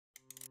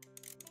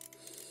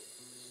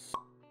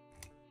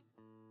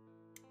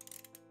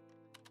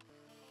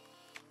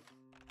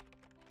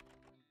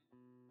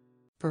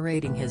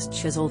Parading his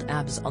chiseled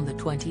abs on the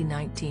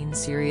 2019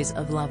 series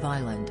of Love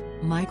Island,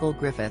 Michael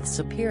Griffiths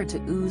appeared to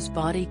ooze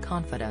body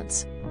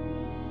confidence.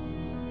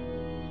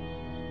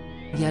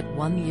 Yet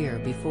 1 year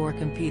before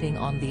competing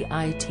on the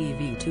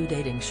ITV2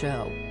 dating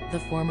show, the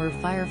former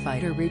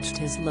firefighter reached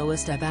his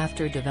lowest ebb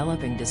after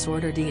developing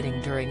disordered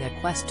eating during a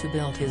quest to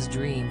build his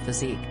dream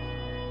physique.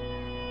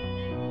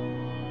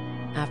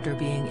 After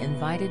being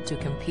invited to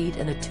compete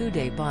in a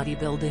 2-day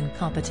bodybuilding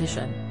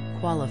competition,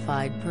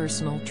 qualified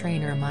personal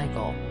trainer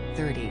Michael,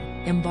 30,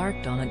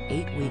 embarked on an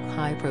 8-week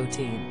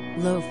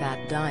high-protein,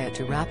 low-fat diet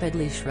to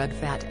rapidly shred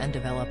fat and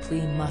develop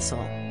lean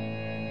muscle.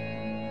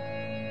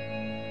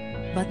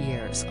 But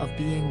years of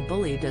being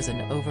bullied as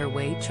an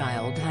overweight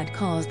child had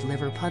caused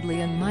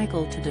Liverpudlian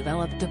Michael to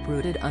develop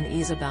deep-rooted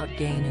unease about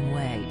gaining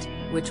weight,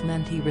 which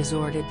meant he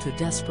resorted to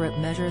desperate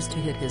measures to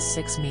hit his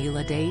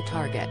 6-meal-a-day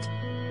target.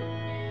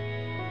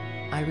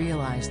 I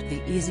realized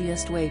the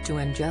easiest way to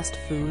ingest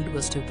food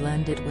was to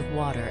blend it with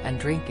water and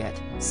drink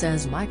it,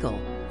 says Michael,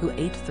 who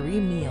ate 3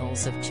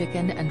 meals of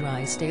chicken and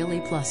rice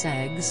daily plus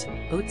eggs,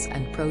 oats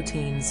and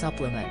protein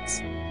supplements.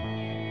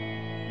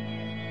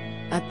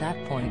 At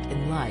that point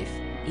in life,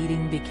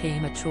 eating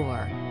became a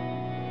chore.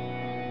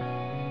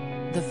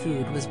 The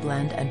food was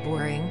bland and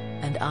boring,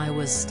 and I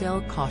was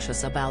still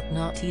cautious about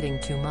not eating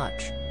too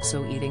much,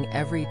 so eating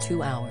every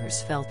 2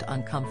 hours felt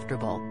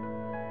uncomfortable.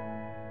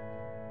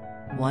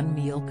 One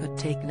meal could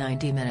take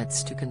 90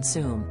 minutes to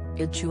consume,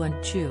 I'd chew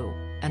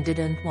and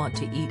didn't want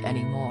to eat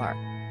anymore.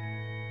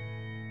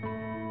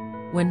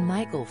 When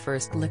Michael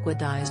first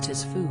liquidized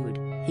his food,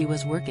 he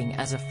was working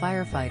as a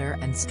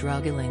firefighter and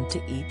struggling to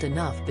eat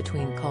enough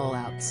between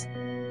call-outs.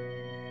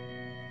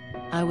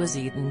 I was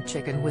eating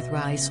chicken with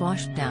rice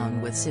washed down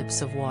with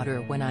sips of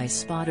water when I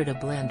spotted a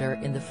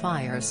blender in the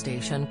fire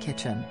station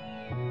kitchen.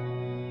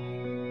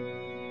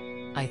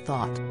 I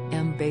thought,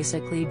 I'm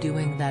basically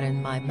doing that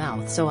in my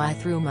mouth, so I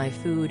threw my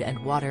food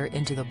and water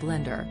into the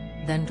blender,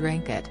 then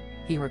drank it,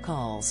 he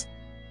recalls.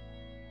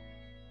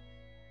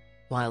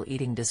 While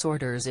eating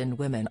disorders in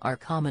women are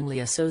commonly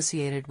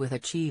associated with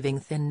achieving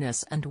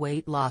thinness and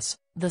weight loss,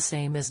 the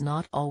same is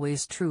not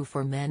always true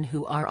for men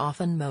who are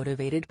often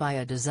motivated by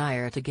a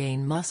desire to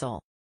gain muscle.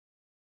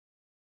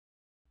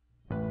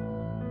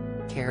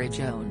 Carrie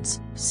Jones,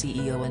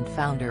 CEO and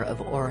founder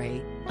of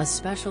Ori, a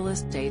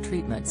specialist day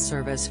treatment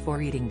service for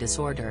eating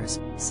disorders,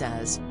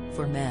 says,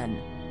 for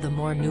men, the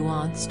more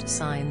nuanced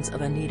signs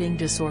of an eating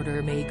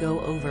disorder may go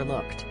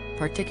overlooked,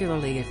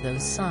 particularly if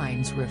those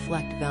signs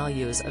reflect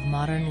values of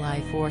modern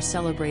life or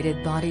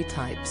celebrated body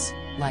types,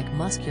 like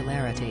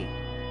muscularity.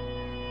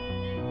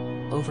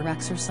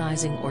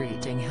 Overexercising or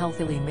eating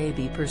healthily may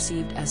be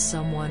perceived as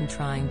someone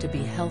trying to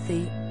be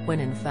healthy, when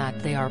in fact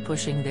they are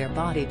pushing their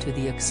body to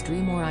the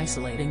extreme or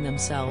isolating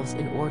themselves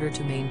in order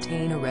to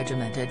maintain a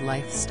regimented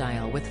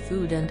lifestyle with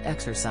food and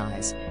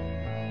exercise.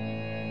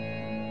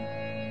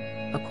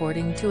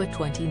 According to a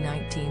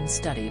 2019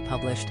 study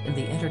published in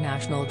the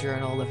International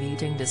Journal of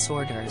Eating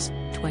Disorders,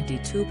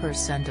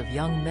 22% of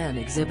young men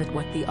exhibit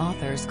what the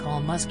authors call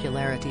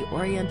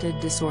muscularity-oriented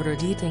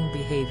disordered eating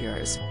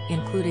behaviors,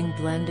 including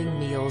blending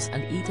meals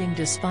and eating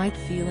despite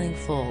feeling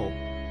full.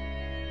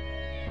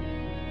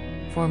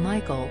 For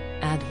Michael,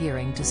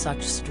 adhering to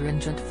such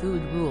stringent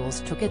food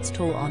rules took its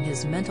toll on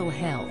his mental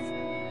health.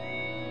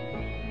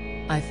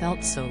 I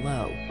felt so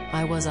low,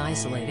 I was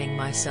isolating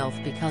myself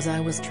because I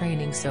was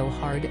training so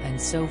hard and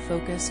so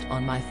focused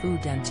on my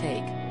food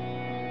intake.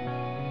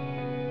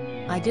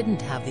 I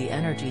didn't have the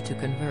energy to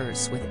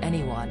converse with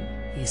anyone,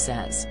 he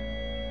says.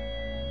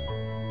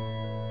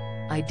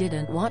 I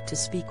didn't want to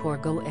speak or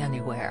go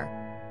anywhere.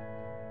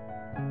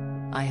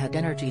 I had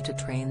energy to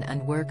train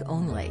and work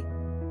only.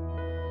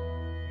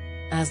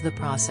 As the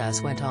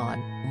process went on,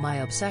 my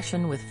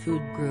obsession with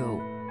food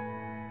grew.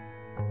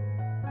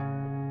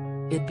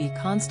 I'd be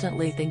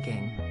constantly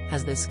thinking,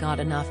 has this got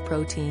enough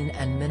protein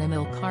and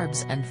minimal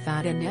carbs and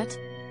fat in it?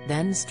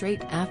 Then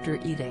straight after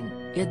eating,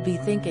 I'd be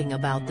thinking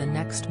about the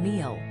next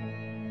meal.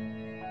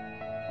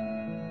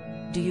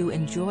 Do you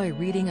enjoy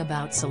reading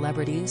about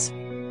celebrities?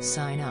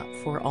 Sign up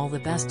for all the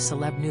best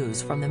celeb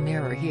news from the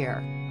Mirror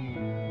here.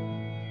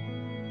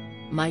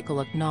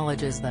 Michael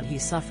acknowledges that he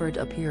suffered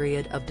a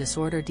period of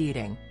disordered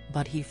eating,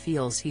 but he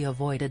feels he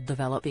avoided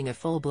developing a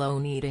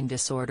full-blown eating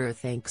disorder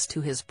thanks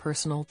to his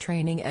personal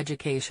training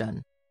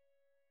education.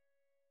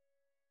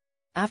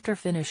 After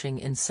finishing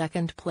in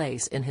second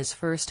place in his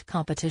first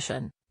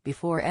competition,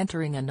 before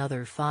entering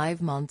another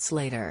 5 months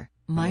later,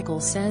 Michael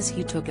says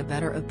he took a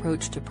better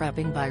approach to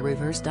prepping by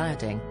reverse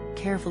dieting,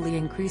 carefully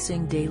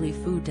increasing daily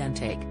food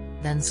intake,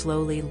 then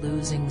slowly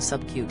losing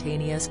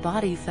subcutaneous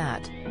body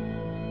fat.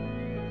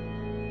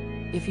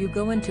 If you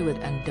go into it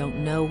and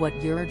don't know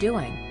what you're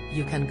doing,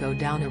 you can go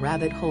down a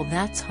rabbit hole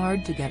that's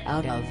hard to get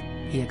out of,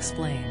 he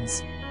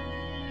explains.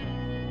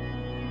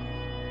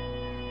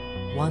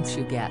 Once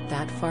you get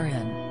that far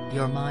in,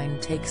 your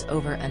mind takes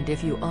over, and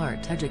if you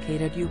aren't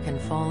educated you can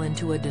fall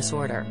into a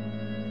disorder.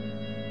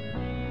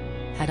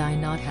 Had I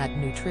not had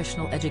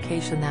nutritional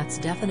education, that's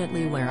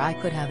definitely where I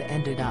could have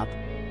ended up.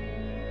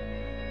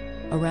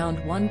 Around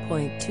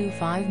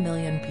 1.25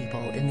 million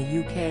people in the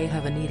UK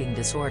have an eating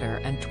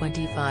disorder and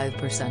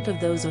 25%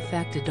 of those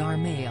affected are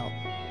male.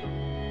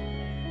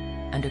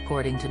 And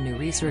according to new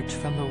research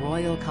from the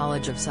Royal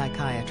College of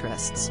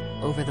Psychiatrists,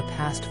 over the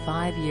past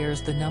 5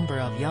 years the number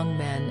of young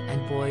men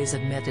and boys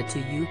admitted to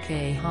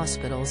UK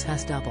hospitals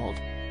has doubled.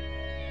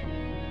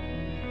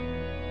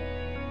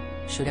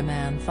 Should a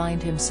man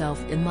find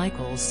himself in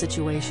Michael's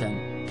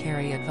situation,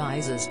 Carrie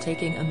advises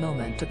taking a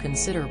moment to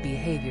consider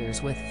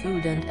behaviors with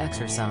food and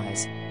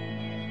exercise.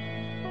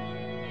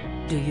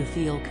 Do you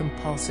feel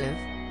compulsive?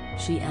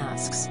 She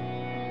asks.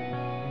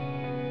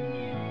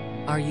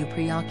 Are you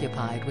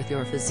preoccupied with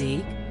your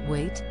physique,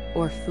 weight,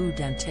 or food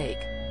intake?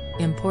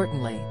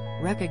 Importantly,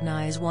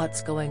 recognize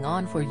what's going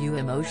on for you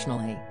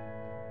emotionally.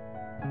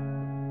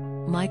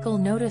 Michael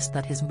noticed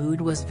that his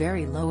mood was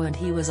very low and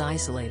he was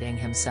isolating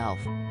himself.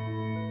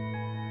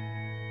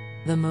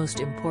 The most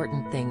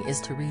important thing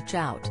is to reach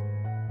out.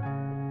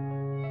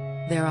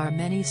 There are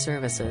many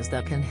services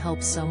that can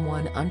help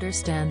someone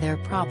understand their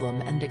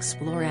problem and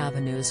explore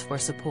avenues for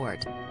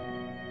support.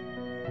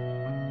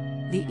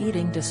 The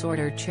Eating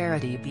Disorder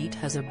Charity Beat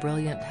has a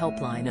brilliant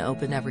helpline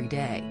open every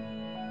day.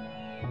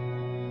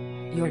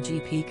 Your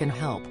GP can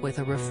help with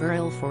a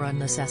referral for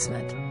an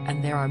assessment,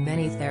 and there are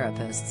many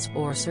therapists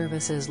or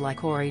services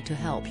like Ori to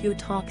help you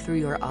talk through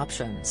your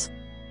options.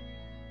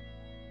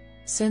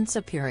 Since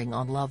appearing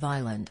on Love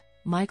Island,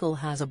 Michael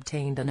has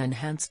obtained an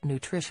enhanced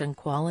nutrition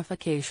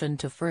qualification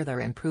to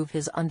further improve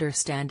his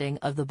understanding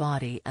of the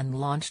body and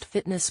launched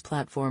fitness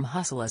platform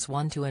Hustle as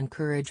one to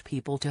encourage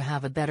people to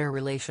have a better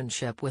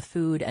relationship with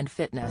food and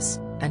fitness,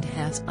 and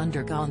has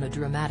undergone a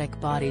dramatic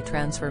body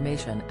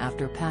transformation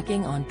after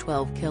packing on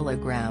 12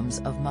 kilograms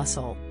of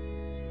muscle.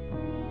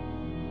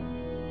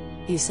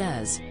 He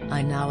says,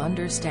 "I now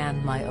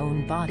understand my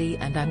own body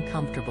and I'm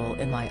comfortable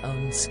in my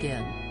own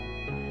skin."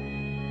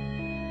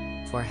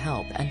 For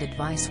help and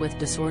advice with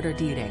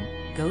disordered eating,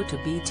 go to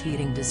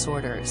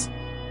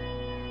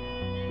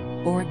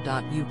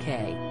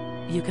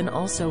beateatingdisorders.org.uk. You can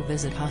also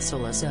visit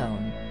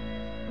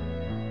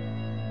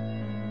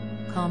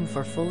hustleazone.com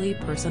for fully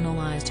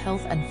personalized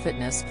health and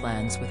fitness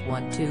plans with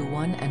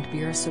one-to-one and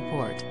peer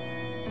support.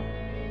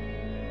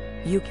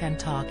 You can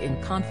talk in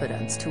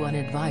confidence to an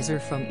advisor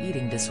from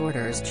Eating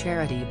Disorders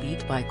Charity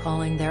Beat by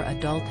calling their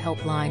adult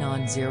helpline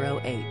on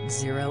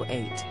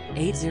 0808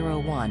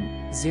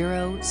 801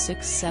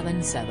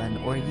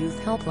 0677 or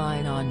youth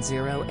helpline on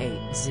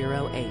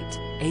 0808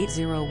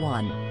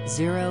 801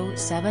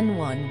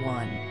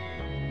 0711.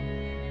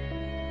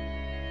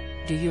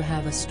 Do you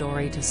have a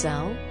story to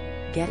sell?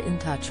 Get in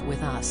touch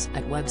with us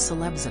at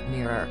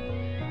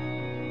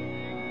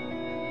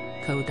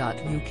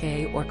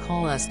webcelebs@mirror.co.uk or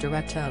call us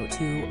direct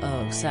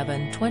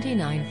 0207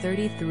 29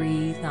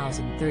 33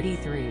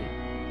 033.